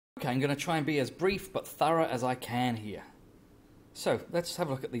Okay, I'm going to try and be as brief but thorough as I can here. So let's have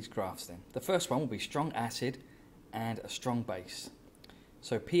a look at these graphs then. The first one will be strong acid and a strong base.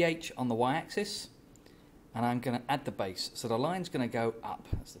 So pH on the y-axis, and I'm going to add the base. So the line's going to go up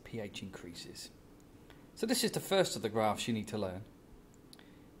as the pH increases. So this is the first of the graphs you need to learn.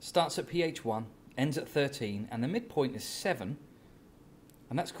 Starts at pH 1, ends at 13, and the midpoint is 7,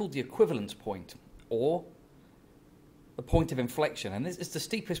 and that's called the equivalence point, or the point of inflection, and this is the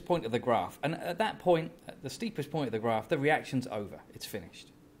steepest point of the graph. And at that point, at the steepest point of the graph, the reaction's over, it's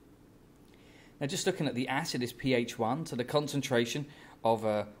finished. Now just looking at the acid is pH 1, so the concentration of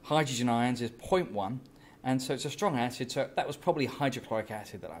hydrogen ions is 0.1, and so it's a strong acid, so that was probably hydrochloric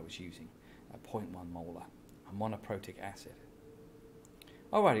acid that I was using, at 0.1 molar, a monoprotic acid.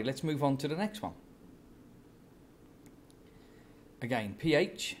 Alrighty, let's move on to the next one. Again,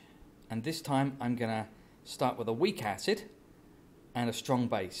 pH, and this time I'm going to start with a weak acid and a strong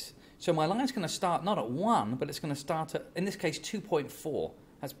base. So my line's going to start not at 1, but it's going to start at, in this case, 2.4.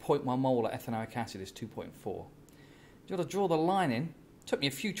 That's 0.1 molar ethanoic acid is 2.4. You've got to draw the line in. It took me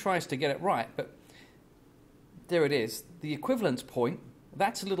a few tries to get it right, but there it is. The equivalence point,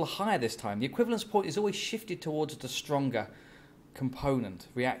 that's a little higher this time. The equivalence point is always shifted towards the stronger component,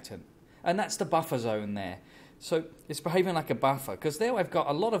 reactant. And that's the buffer zone there. So it's behaving like a buffer, because there I've got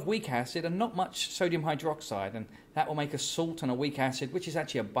a lot of weak acid and not much sodium hydroxide, and that will make a salt and a weak acid, which is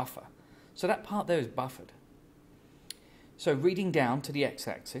actually a buffer. So that part there is buffered. So reading down to the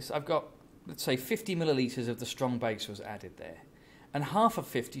x-axis, I've got, let's say, 50 millilitres of the strong base was added there. And half of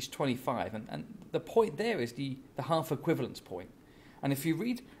 50 is 25, and the point there is the half equivalence point. And if you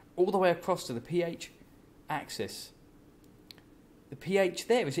read all the way across to the pH axis, the pH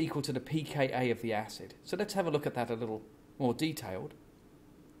there is equal to the pKa of the acid. So let's have a look at that a little more detailed.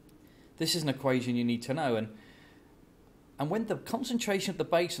 This is an equation you need to know, and when the concentration of the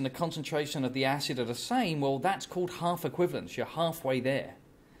base and the concentration of the acid are the same, well, that's called half equivalence. You're halfway there.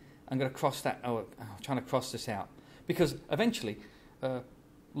 I'm going to cross that. I'm trying to cross this out, because eventually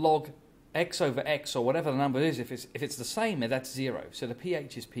log x over x, or whatever the number is, if it's the same, that's 0. So the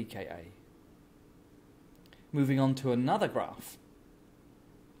pH is pKa. Moving on to another graph.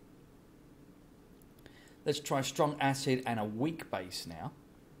 Let's try strong acid and a weak base now.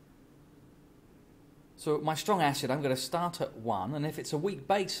 So my strong acid, I'm going to start at 1, and if it's a weak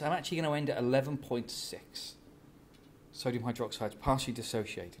base, I'm actually going to end at 11.6. Sodium hydroxide is partially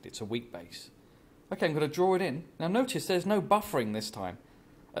dissociated. It's a weak base. Okay, I'm going to draw it in. Now notice there's no buffering this time.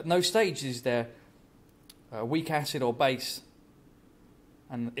 At no stage is there a weak acid or base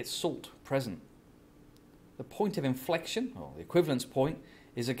and its salt present. The point of inflection, or the equivalence point,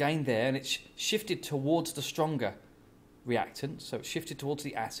 is again there, and it's shifted towards the stronger reactant, so it's shifted towards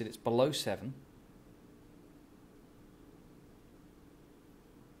the acid. It's below 7.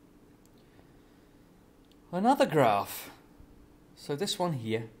 Another graph. So this one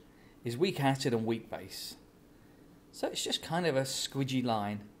here is weak acid and weak base. So it's just kind of a squidgy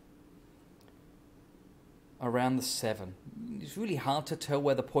line around the 7. It's really hard to tell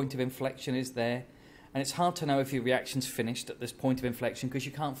where the point of inflection is there. And it's hard to know if your reaction's finished at this point of inflection because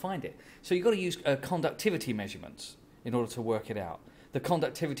you can't find it. So you've got to use conductivity measurements in order to work it out. The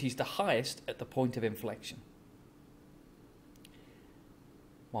conductivity is the highest at the point of inflection.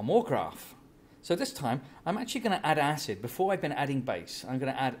 One more graph. So this time, I'm actually going to add acid. Before I've been adding base, I'm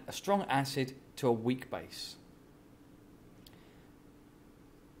going to add a strong acid to a weak base.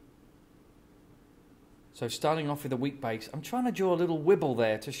 So starting off with a weak base, I'm trying to draw a little wibble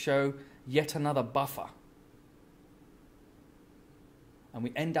there to show yet another buffer. And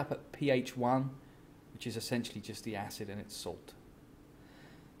we end up at pH 1, which is essentially just the acid and its salt.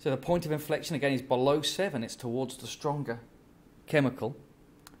 So the point of inflection again is below 7. It's towards the stronger chemical.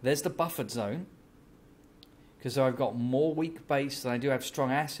 There's the buffered zone, because I've got more weak base than I do have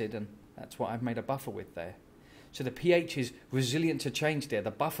strong acid, and that's what I've made a buffer with there. So the pH is resilient to change there. The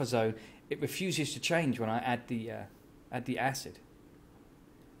buffer zone, it refuses to change when I add the acid.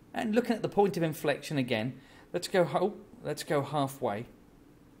 And looking at the point of inflection again, let's go halfway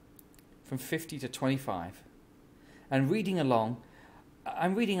from 50 to 25. And reading along,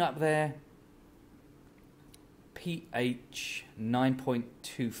 I'm reading up there pH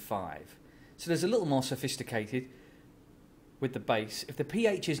 9.25. So there's a little more sophisticated with the base. If the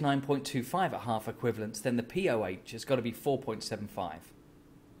pH is 9.25 at half equivalence, then the pOH has got to be 4.75.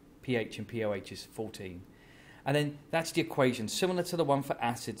 pH and pOH is 14. And then that's the equation, similar to the one for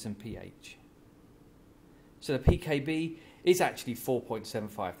acids and pH. So the pKb is actually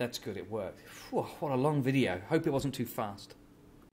 4.75. That's good, it worked. Whew, what a long video. Hope it wasn't too fast.